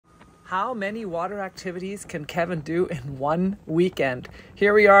How many water activities can Kevin do in one weekend?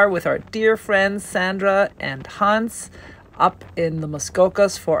 Here we are with our dear friends Sandra and Hans up in the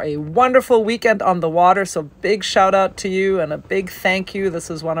Muskokas for a wonderful weekend on the water. So big shout out to you and a big thank you. This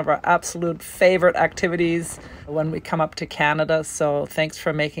is one of our absolute favorite activities when we come up to Canada. So thanks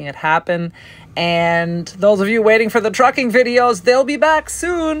for making it happen. And those of you waiting for the trucking videos, they'll be back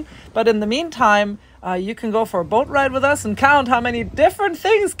soon. But in the meantime, you can go for a boat ride with us and count how many different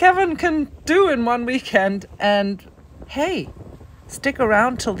things Kevin can do in one weekend. And hey, stick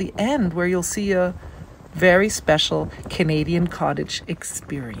around till the end where you'll see a very special Canadian cottage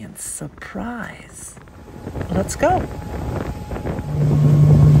experience. Surprise. Let's go.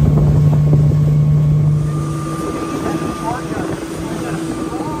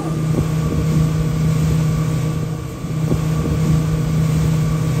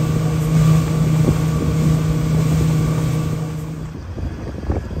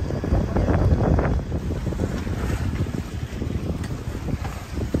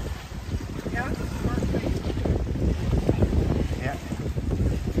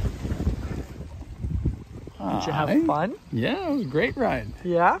 Did you have fun? Yeah, it was a great ride.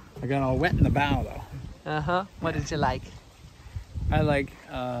 Yeah? I got all wet in the bow though. Uh-huh. What did you like? I like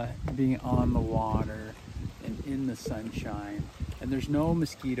being on the water and in the sunshine. And there's no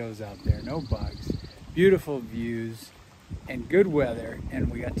mosquitoes out there, no bugs. Beautiful views and good weather. And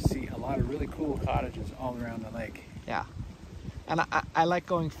we got to see a lot of really cool cottages all around the lake. Yeah. And I like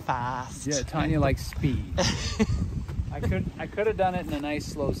going fast. Yeah, Tanya likes speed. I could have done it in a nice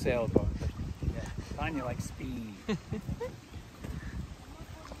slow sailboat. Tanya likes speed.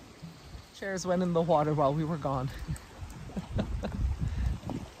 Chairs went in the water while we were gone.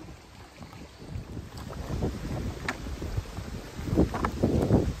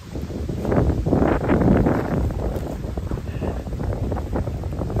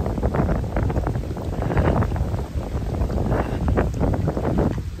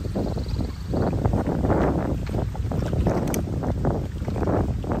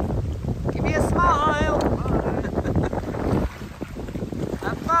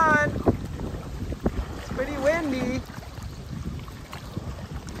 Windy.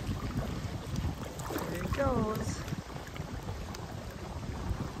 There he goes.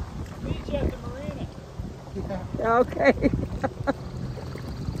 Meet you at the marina. Yeah, okay.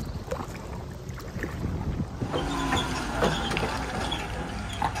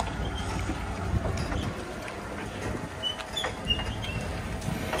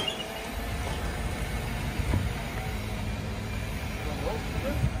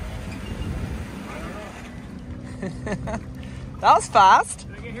 That was fast.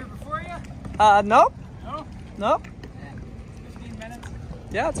 Did I get here before you? Nope. No? Nope. 15 minutes?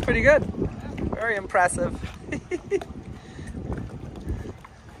 Yeah, it's pretty good. Very impressive.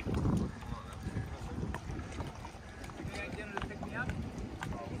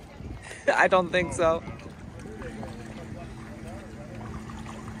 I don't think so.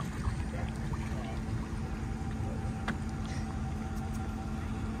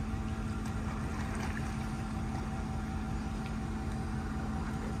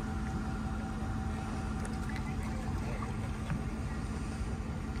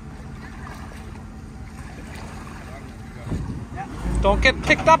 Don't get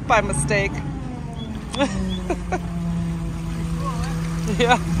picked up by mistake.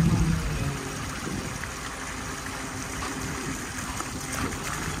 Yeah.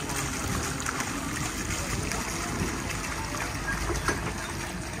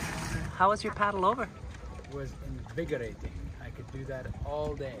 How was your paddle over? It was invigorating. I could do that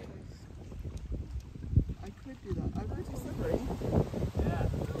all day. I could do that. I was just slippery. Yeah,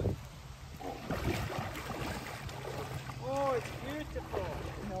 really. Oh, it's beautiful.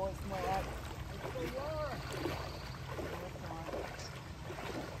 No, it's not. It's the water.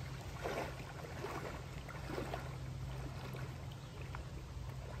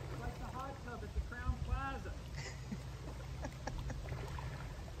 It's like the hot tub at the Crown Plaza.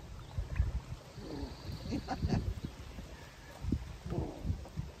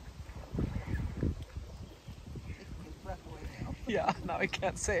 Yeah, now I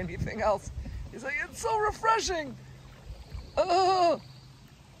can't say anything else. He's like, it's so refreshing. Oh,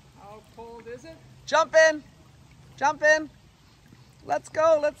 How cold is it? jump in. Jump in. Let's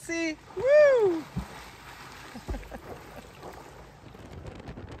go. Let's see. Woo!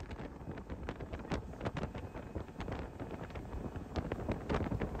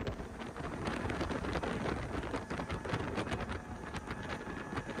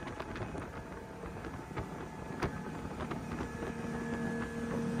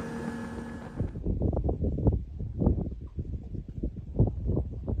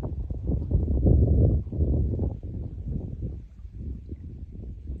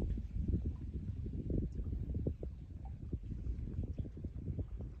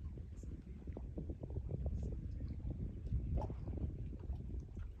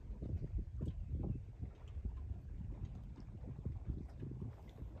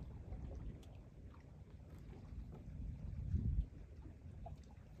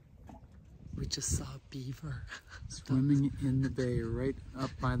 just saw a beaver swimming in the bay right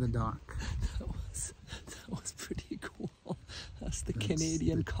up by the dock. That was pretty cool. That's the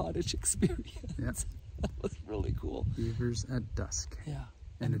Canadian cottage experience. Yep. That was really cool. Beavers at dusk. Yeah.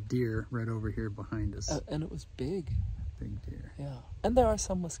 And a deer right over here behind us. And it was big. Big deer. Yeah. And there are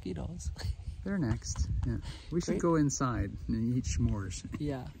some mosquitoes. They're next. Yeah. We should go inside and eat s'mores.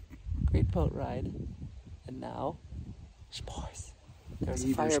 Yeah. Great boat ride. And now, s'mores. There's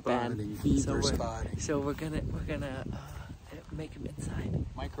a fire ban. Beaver spotting. So we're gonna make them inside.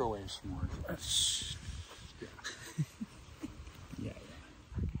 Microwave s'mores. Yeah. Yeah.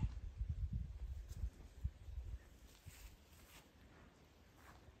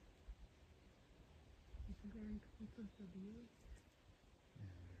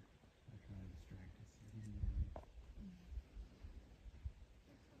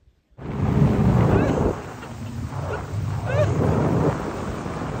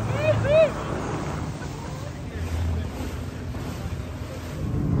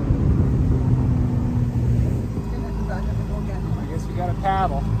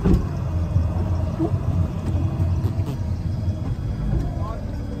 Paddle. This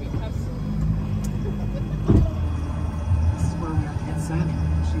is where we have to get Sandy.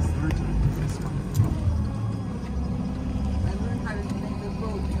 She's learned to do this one. I learned how to make the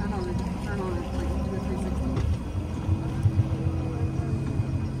boat turn on it like do a 360.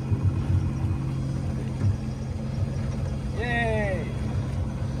 Yay!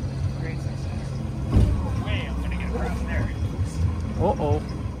 Great success. Wait, I'm gonna get across there. Uh-oh.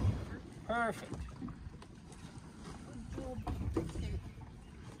 Perfect. Do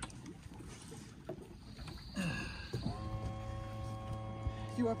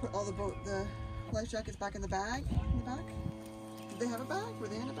you want to put all the life jackets back in the bag? In the back? Did they have a bag? Were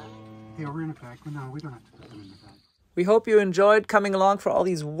they in a bag? They were in a bag, but no, we don't have to put them in the bag. We hope you enjoyed coming along for all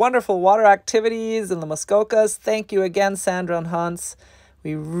these wonderful water activities in the Muskokas. Thank you again, Sandra and Hans.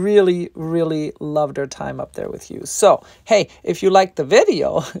 We really, really loved our time up there with you. So, hey, if you liked the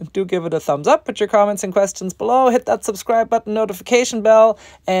video, do give it a thumbs up. Put your comments and questions below. Hit that subscribe button, notification bell,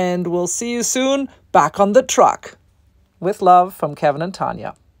 and we'll see you soon back on the truck. With love from Kevin and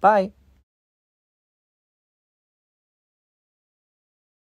Tanya. Bye.